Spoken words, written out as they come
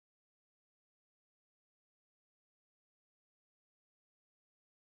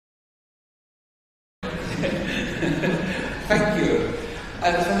Thank you.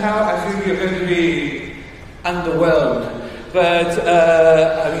 And somehow I feel you're going to be underwhelmed, but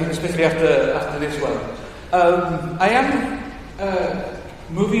I mean, especially after this one. I am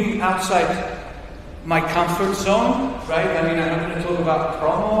moving outside my comfort zone, right? I mean, I'm not going to talk about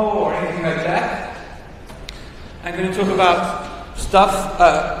promo or anything like that. I'm going to talk about stuff.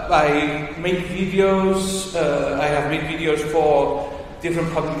 I make videos. I have made videos for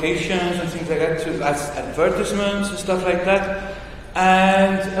different publications and things like that, as advertisements and stuff like that.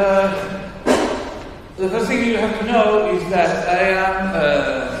 And the first thing you have to know is that I am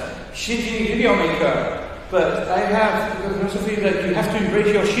a shitty video maker, but I have the philosophy that you have to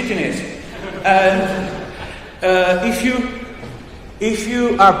embrace your shittiness. And if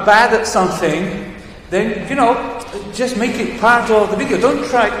you are bad at something, then just make it part of the video. Don't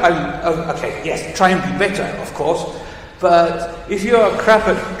try. Try and be better, of course. But if you are crap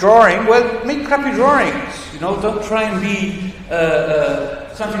at drawing, well, make crappy drawings. Don't try and be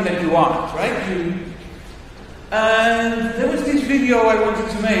something that you aren't, right? And there was this video I wanted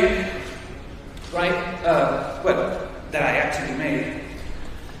to make, right? That I actually made.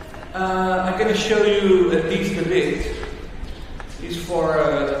 I'm going to show you at least a bit. It's for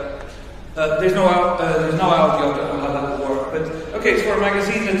there's no audio. I don't know how that will work, but okay, it's for a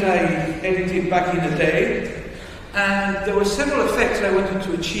magazine that I edited back in the day. And there were several effects I wanted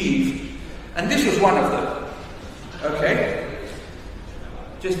to achieve, and this was one of them. Okay?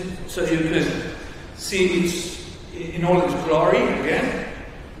 Just so you can see it in all its glory again.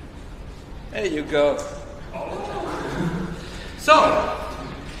 There you go. So,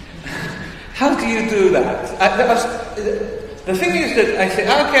 how do you do that? The thing is that I say,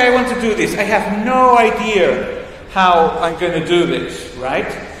 okay, I want to do this. I have no idea how I'm going to do this, right?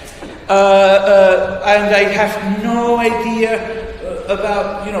 And I have no idea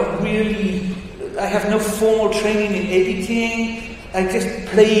about, really, I have no formal training in editing. I just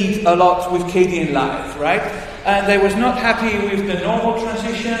played a lot with Kdenlive, right? And I was not happy with the normal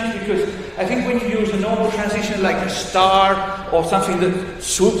transitions, because I think when you use a normal transition like a star or something that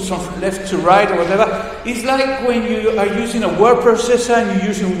swoops from left to right or whatever, it's like when you are using a word processor and you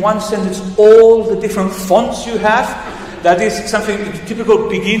use in one sentence all the different fonts you have. That is something that typical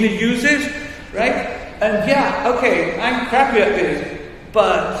beginner uses, right? And yeah, okay, I'm crappy at this,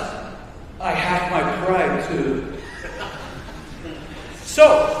 but I have my pride too. So,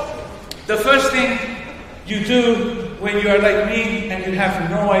 the first thing you do when you are like me and you have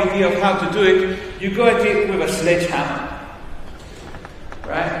no idea of how to do it, you go at it with a sledgehammer,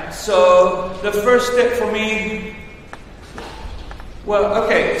 right? So, the first step for me,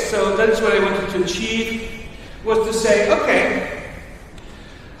 so that is what I wanted to achieve, was to say, okay,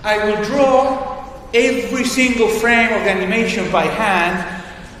 I will draw every single frame of the animation by hand,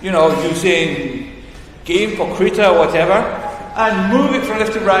 using GIMP or Krita or whatever, and move it from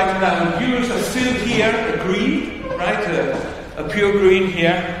left to right, and I will use a fill here, a green, right, a pure green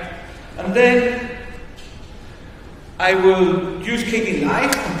here, and then I will use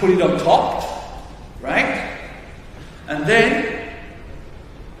Kdenlive and put it on top, right, and then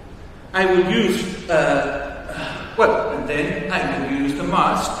I will use and then I will use the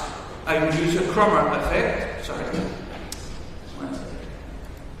mask. I will use a chroma effect.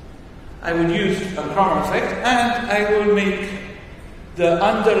 I will use a chroma effect, and I will make the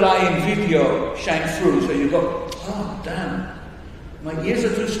underlying video shine through. So you go, oh damn, my ears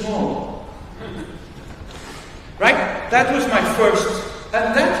are too small. Right? That was my first,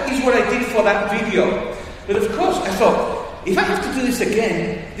 and that is what I did for that video. But of course, I thought, if I have to do this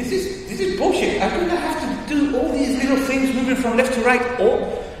again, this is bullshit. I'm going to have to do all these little things moving from left to right,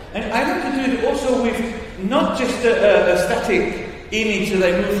 and I want to do it also with not just a static image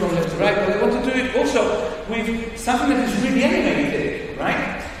that I move from left to right, but I want to do it also with something that is really animated,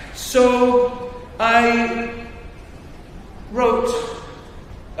 right? So I wrote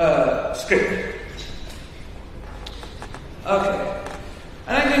a script. Okay.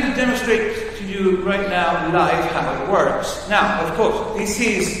 And I'm going to demonstrate to you right now live how it works. Now, of course, this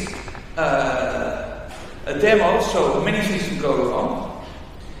is a demo, so many things can go wrong.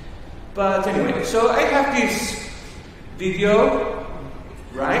 But anyway, so I have this video,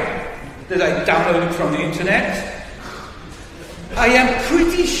 right, that I downloaded from the internet. I am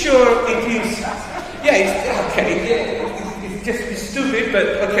pretty sure it is, it's stupid, but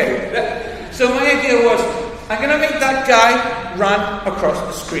okay. So my idea was, I'm going to make that guy run across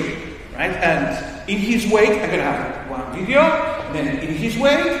the screen, right? And in his wake, I'm going to have one video, and then in his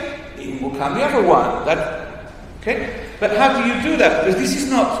wake, in will come the other one. Okay? But how do you do that? Because this is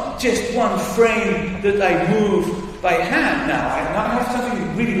not just one frame that I move by hand now. I now have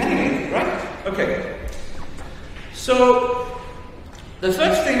something really animated, right? Okay. So the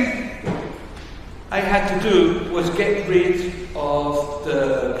first thing I had to do was get rid of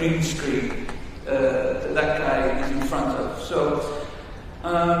the green screen that guy is in front of. So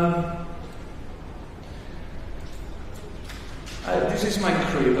this is my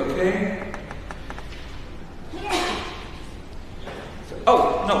crib, okay?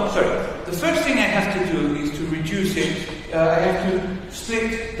 Oh, no, sorry. The first thing I have to do is to reduce it. I have to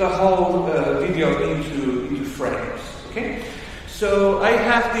split the whole video into frames, okay? So I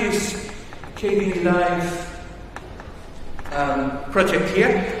have this Kdenlive project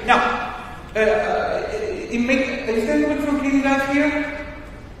here. Now, is there anyone from Kdenlive here?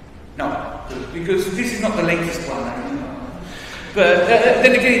 No, because this is not the latest one. I don't know. But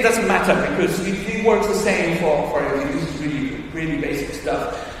then again, it doesn't matter because it works the same for everything. This is really basic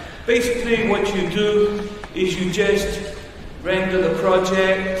stuff. Basically, what you do is you just render the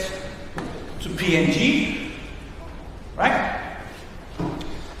project to PNG, right?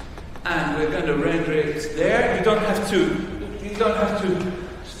 And we're going to render it there. You don't have to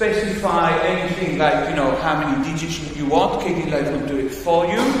specify anything like, you know, how many digits you want. Kdenlive will do it for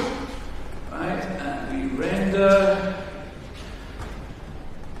you, right? And we render.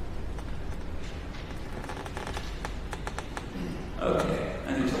 Okay,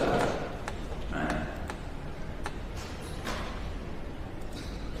 and it's done. Right.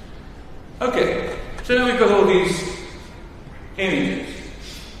 Okay, so now we've got all these images,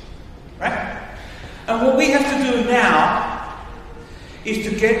 right? And what we have to do now is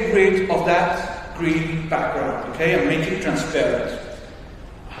to get rid of that green background, okay, and make it transparent.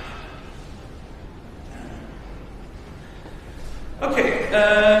 Okay,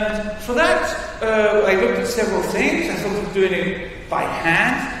 and for that, I looked at several things. I thought of doing it by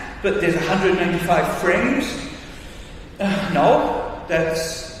hand, but there's 195 frames. No,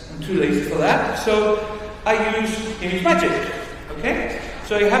 I'm too lazy for that. So I use ImageMagick. Okay,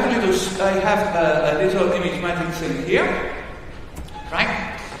 so I have a little ImageMagick thing here,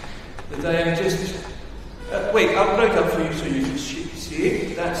 right? That I am just wait. I'll blow it up for you so you can see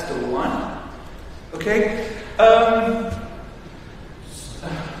it. That's the one. Okay.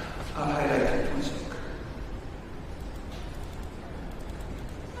 I'll highlight it 1 sec.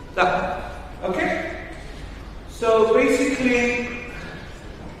 That. Okay? So basically,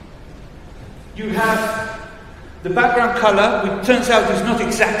 you have the background color, which turns out is not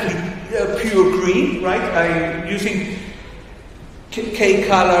exactly pure green, right? I'm using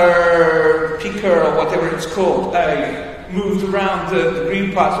K-color, picker, or whatever it's called. I moved around the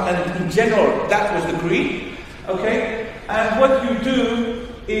green parts, and in general, that was the green. Okay? And what you do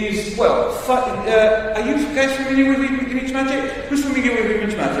is, well, are you guys familiar with ImageMagick? Who's familiar with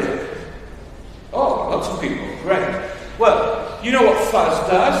ImageMagick? Oh, lots of people, great. Well, you know what fuzz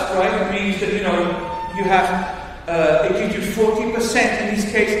does, right? It means that, you know, you have, it gives you 40%, in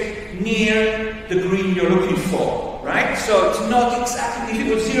this case, near the green you're looking for, right? So it's not exactly, if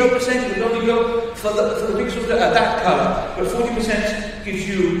it was 0%, it would only go for the pixels that are that color, but 40% gives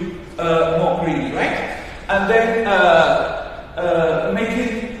you more green, right? And then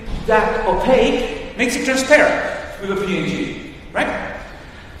making that opaque makes it transparent with a PNG, right?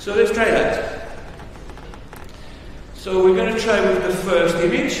 So let's try that. So we're going to try with the first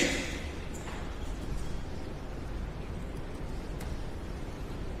image.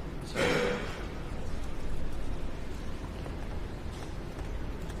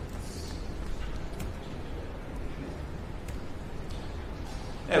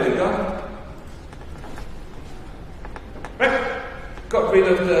 There we go. Right. Got rid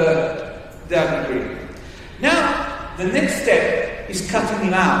of the dark green. Now, the next step is cutting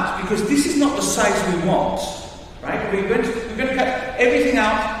it out, because this is not the size we want. Right? We're going to cut everything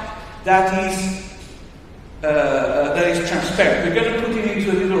out that is transparent. We're going to put it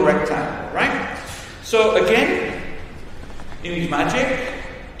into a little rectangle, right? So again, ImageMagick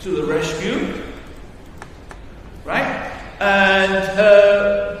to the rescue, right? And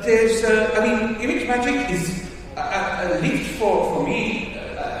there's, ImageMagick is at least for me,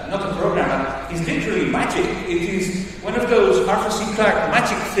 not a programmer, is literally magic. It is one of those Arthur C. Clarke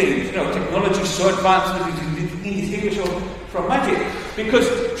magic things. You know, technology is so advanced that it is indistinguishable from magic. Because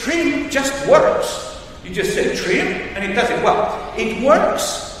trim just works. You just say trim, and it does it. Well, it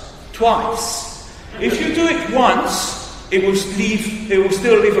works twice. If you do it once, it will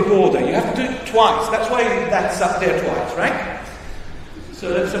still leave a border. You have to do it twice. That's why that's up there twice, right? So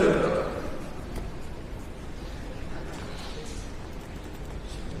let's have a look.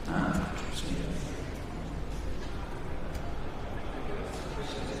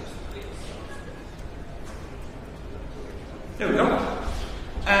 There we go.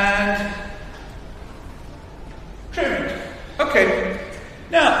 And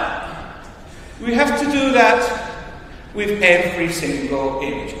that with every single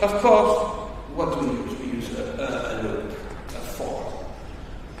image. Of course, what do we use? We use a loop, a for.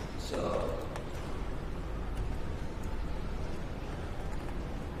 So,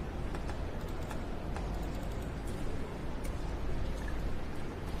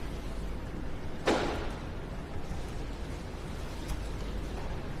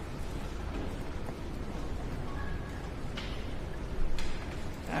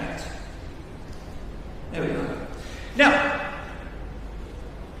 right. There we go. Now,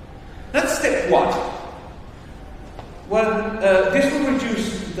 that's step one. Well, this will reduce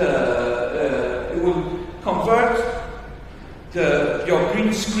it will convert your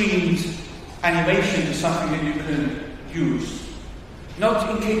green screened animation to something that you can use. Not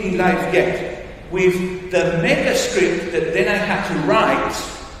in Kdenlive yet, with the meta script that then I had to write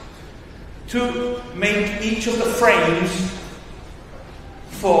to make each of the frames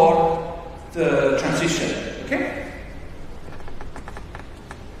for the transition. Okay?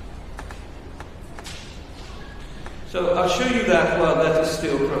 So I'll show you that while that is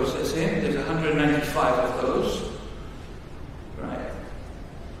still processing. There's 195 of those. Right.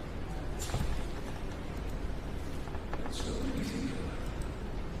 So let me think about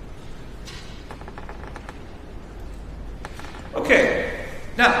it. Okay.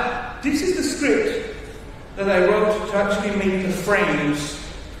 Now, this is the script that I wrote to actually make the frames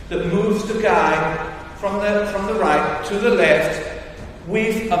that moves the guy from the right to the left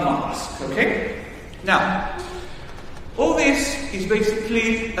with a mask. Okay? Now, all this is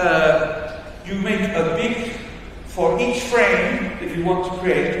basically, you make a big, for each frame that you want to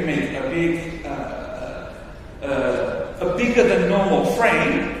create, you make a big, a bigger than normal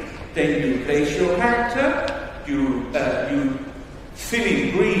frame, then you place your character, you fill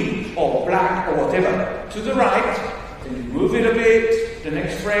in green or black or whatever to the right, then you move it a bit, the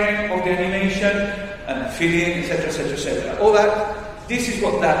next frame of the animation, and fill in, etc., etc., etc. All that, this is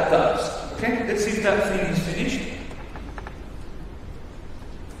what that does. Okay, let's see if that thing is finished.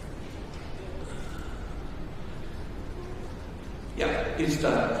 Yeah, it's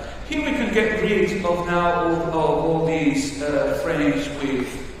done. Here we can get rid of now all these frames with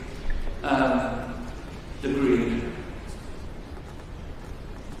the green.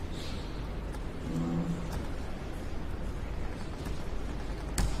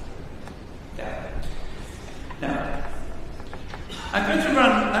 Yeah. Now, I'm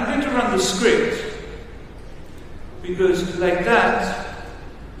going to run the script because like that,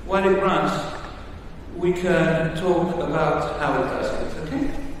 while it runs, we can talk about how it does it, okay?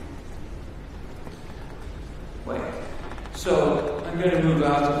 Wait. So, I'm going to move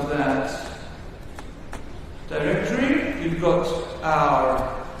out of that directory. We've got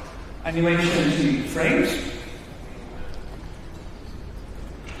our animation frames.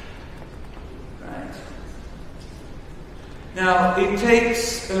 Right. Now, it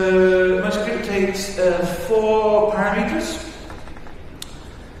takes, my script takes 4 parameters.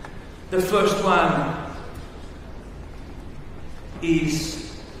 The first one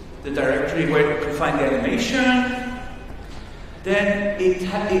is the directory where to find the animation. Then it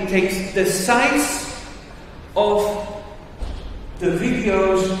takes the size of the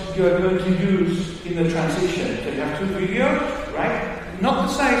videos you are going to use in the transition. So you have 2 videos, right? Not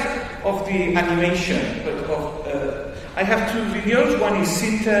the size of the animation, but of I have 2 videos. One is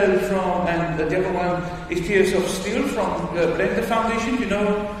Sintel from, and the other one is Tears of Steel from the Blender Foundation. You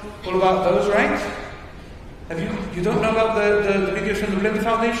know all about those, right? Have you don't know about the videos from the Blender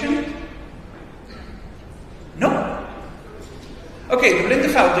Foundation? No? Okay, the Blender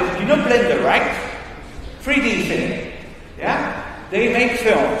Foundation, you know Blender, right? 3D thing. Yeah? They make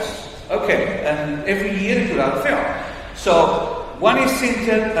films. Okay, and every year they put out a film. So, one is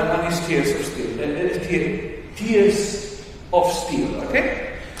Sintel and one is Tears of Steel. Tears of Steel,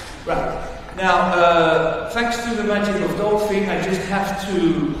 okay? Right. Now, thanks to the magic of Dolphin, I just have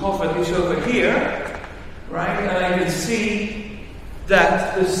to hover this over here, right? And I can see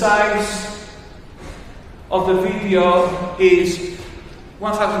that the size of the video is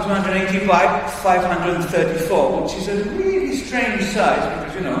 1280 by 534, which is a really strange size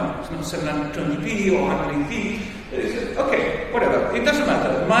because, you know, it's not 720p or 100p. Okay, whatever. It doesn't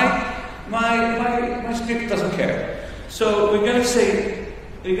matter. My script doesn't care. So we're going to say,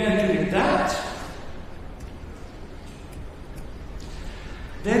 we're going to do that.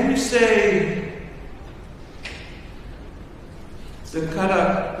 Then we say the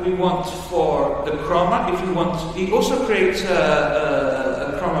color we want for the chroma. If we want, it also creates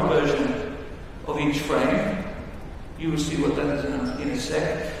a chroma version of each frame. You will see what that is in a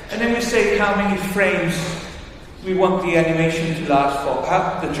sec. And then we say how many frames we want the animation to last for,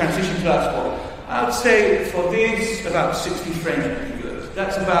 the transition to last for. I would say for this, about 60 frames would be good.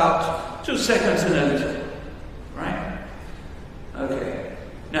 That's about 2 seconds and a little, right? Okay.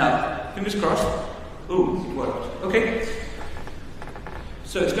 Now, fingers crossed. Ooh, it worked. Okay.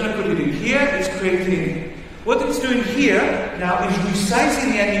 So it's going to put it in here. It's creating. What it's doing here now is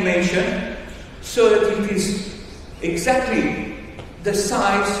resizing the animation so that it is exactly the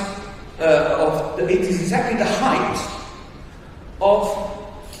size it is exactly the height of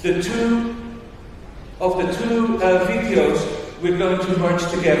the two videos we're going to merge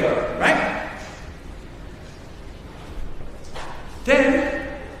together, right? Then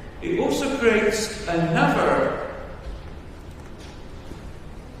it also creates another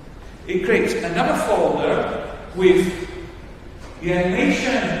folder with the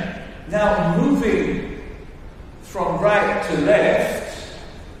animation now moving from right to left,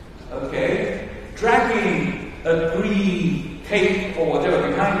 okay, dragging a green cape or whatever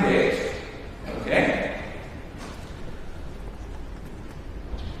behind it, okay,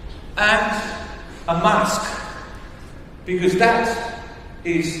 and a mask, because that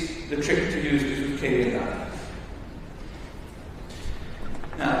is the trick to use with Kdenlive.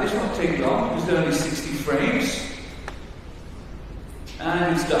 Now, this won't take long, it's only 60 frames,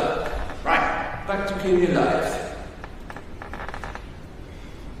 and it's done. Right, back to Kdenlive.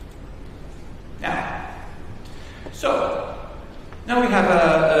 Now we have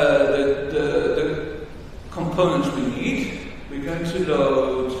the components we need. We're going to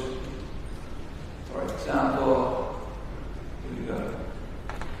load, for example, here we go.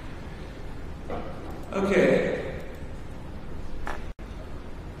 Okay.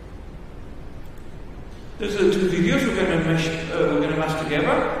 Those are the two videos we're going to mash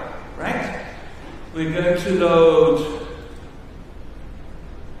together, right? We're going to load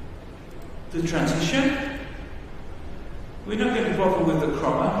the transition. We're not going to bother with the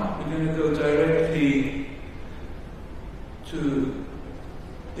chroma. We're going to go directly to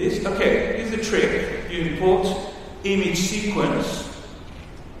this. Okay, here's the trick. You import image sequence,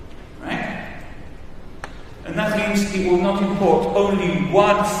 right? And that means it will not import only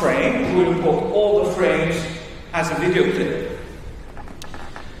one frame. It will import all the frames as a video clip.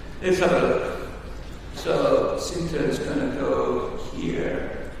 Let's have a look. So, Sinter is going to go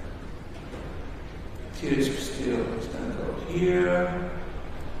here. Tears still is going to go here.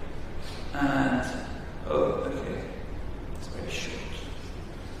 And, oh, okay. It's very short.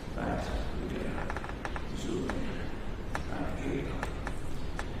 Right, we're going to zoom in. Right, here we go.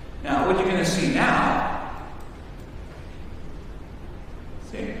 Now, what you're going to see now,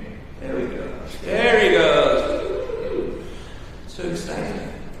 see? There we go. There he goes. So exciting.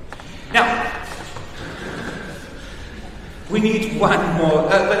 Now, we need one more,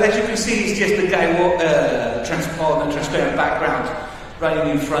 but as you can see, it's just the guy transparent background running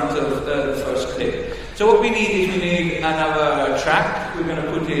in front of the first clip. So what we need is we need another track. We're going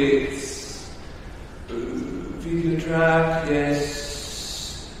to put it video track,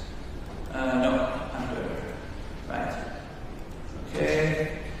 yes. No, right.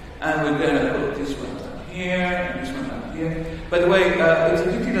 Okay, and we're going to put this one down here and this one down here. By the way, it's a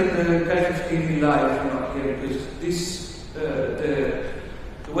pity that the guys of Kdenlive are not here because this.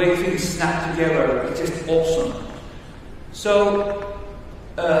 The way things snap together is just awesome. So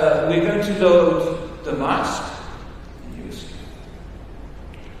we're going to load the mask.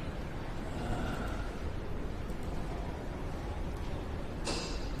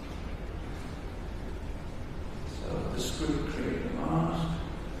 So the script create the mask.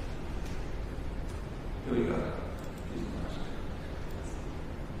 Here we go.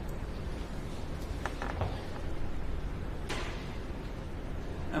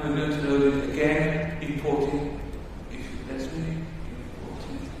 And we're going to load it again, importing, if it lets me,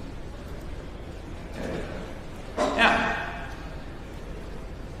 importing. There we go. Now,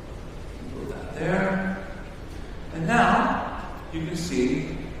 put that there. And now, you can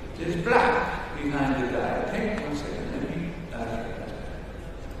see there's black behind the guy. Okay, 1 second, let me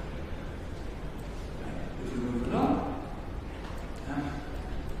if we move along.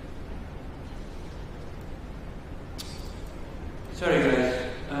 Sorry guys.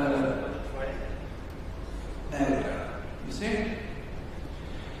 There we go. You see?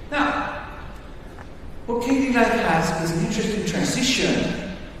 Now, what Kdenlive has is an interesting transition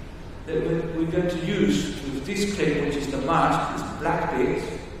that we're going to use with this clip, which is the mask, this black bit,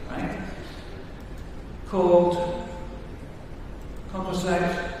 right? Called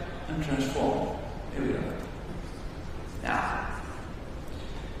composite and transform. Here we go. Now,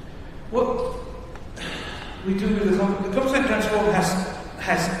 what we do with the composite transform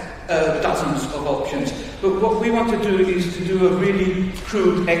has dozens of options, but what we want to do is to do a really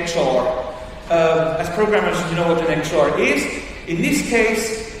crude XOR as programmers, you know what an XOR is. In this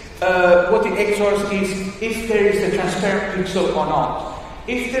case, what the XOR is if there is a transparent pixel or not.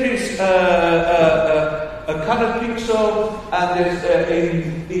 If there is a colored pixel and there's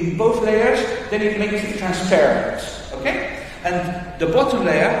in both layers, then it makes it transparent. Okay? And the bottom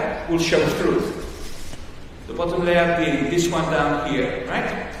layer will show through. The bottom layer being this one down here,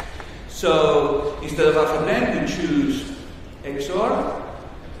 right? So instead of alpha blend, we choose XOR.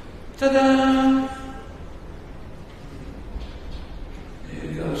 Ta-da! There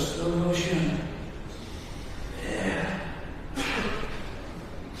we go, slow motion. Yeah.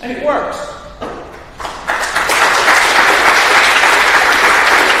 And it works.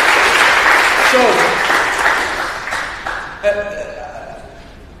 So,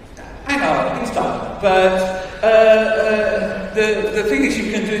 I know, it's done, but the thing is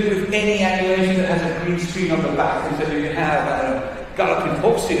you can do it with any animation that has a green screen on the back, instead you have galloping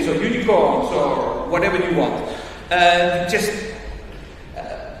horses or unicorns or whatever you want.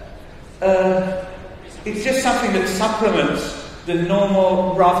 It's just something that supplements the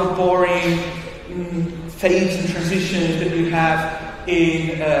normal, rather boring fades and transitions that you have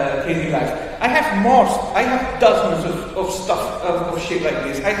in Kdenlive. I have dozens of stuff, of shit like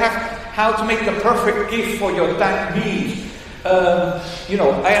this. I have how to make the perfect GIF for your dad needs. You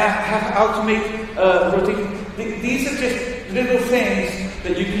know, I have how to make rotating. These are just little things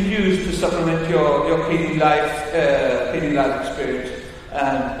that you can use to supplement your Kdenlive experience.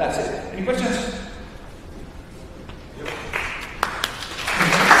 That's it. Any questions?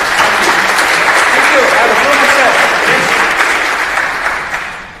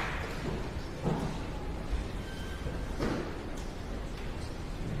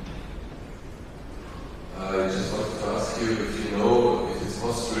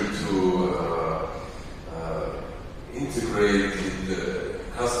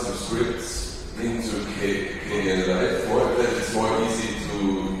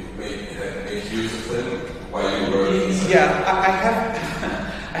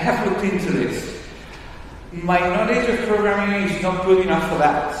 My knowledge of programming is not good enough for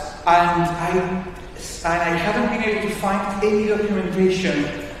that, and I haven't been able to find any documentation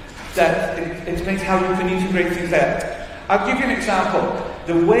that explains how you can integrate things there. I'll give you an example.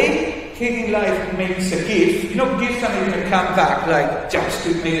 The way Kdenlive makes a GIF, you know, GIFs are making a comeback, like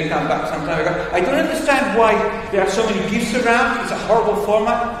JavaScript made a comeback some time ago. I don't understand why there are so many GIFs around. It's a horrible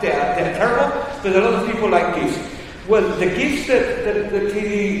format. They're terrible, but a lot of people like GIFs. Well, the GIFs that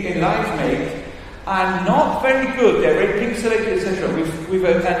Kdenlive make are not very good. They're very pixelated, etc.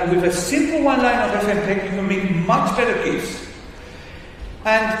 With a simple one line of FMPEG, you can make much better GIFs.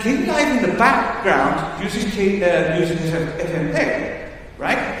 And Kdenlive in the background uses FMPEG,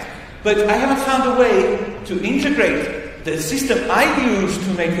 right? But I haven't found a way to integrate the system I use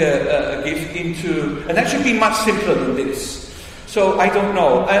to make a GIF into, and that should be much simpler than this. So I don't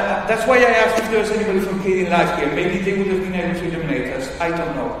know. That's why I asked if there was anybody from Kdenlive here. Maybe they would have been able to illuminate us. I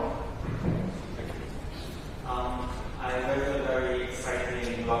don't know. I read a very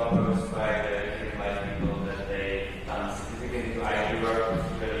exciting blog post by the Kdenlive people that they've done significant UI work,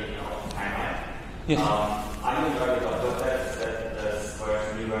 particularly on timeline. Yes. I'm not very about that. The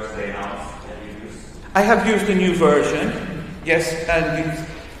new version they announced that you used. I have used a new version, yes, and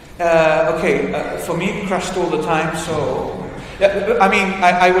for me it crashed all the time, so I mean,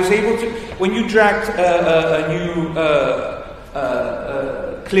 I was able to, when you dragged a new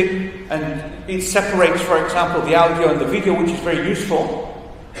clip and it separates, for example, the audio and the video, which is very useful,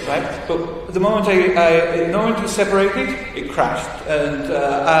 right? But the moment it's separated, it crashed, and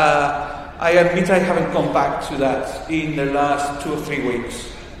I admit I haven't gone back to that in the last 2 or 3 weeks.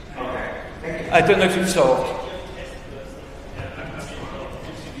 Okay. I don't know if it's solved.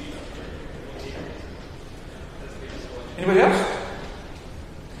 Anybody else?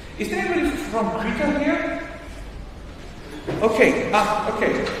 Is there anybody from Krita here? Okay,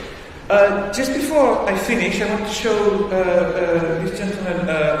 okay. Just before I finish, I want to show this gentleman.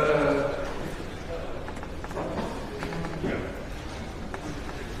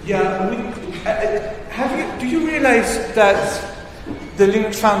 Do you realize that the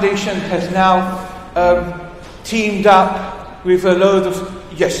Linux Foundation has now teamed up with a load of...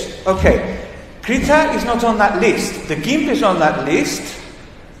 Yes, okay. Krita is not on that list. The GIMP is on that list.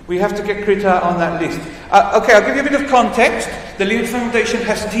 We have to get Krita on that list. Okay, I'll give you a bit of context. The Linux Foundation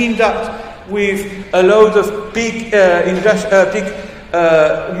has teamed up with a load of big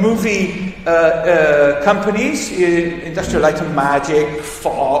movie companies, Industrial Light and Magic,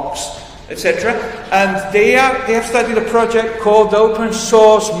 Fox, etc. And they have started a project called Open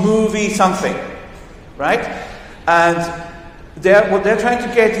Source Movie something, right? And what they're trying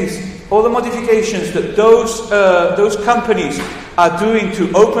to get is all the modifications that those companies are doing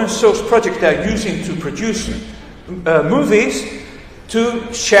to open source projects they're using to produce movies,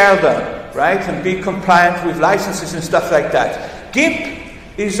 to share them, right, and be compliant with licenses and stuff like that. GIMP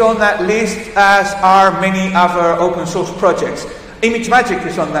is on that list, as are many other open source projects. ImageMagick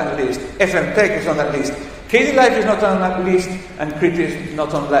is on that list, FMTech is on that list. Kdenlive is not on that list, and Crypt is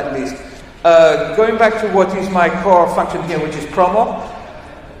not on that list. Going back to what is my core function here, which is promo,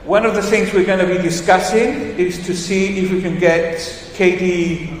 one of the things we're going to be discussing is to see if we can get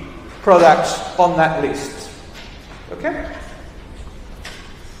KD products on that list. Okay?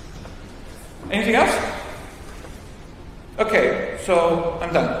 Anything else? Okay, so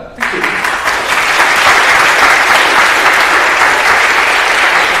I'm done. Thank you.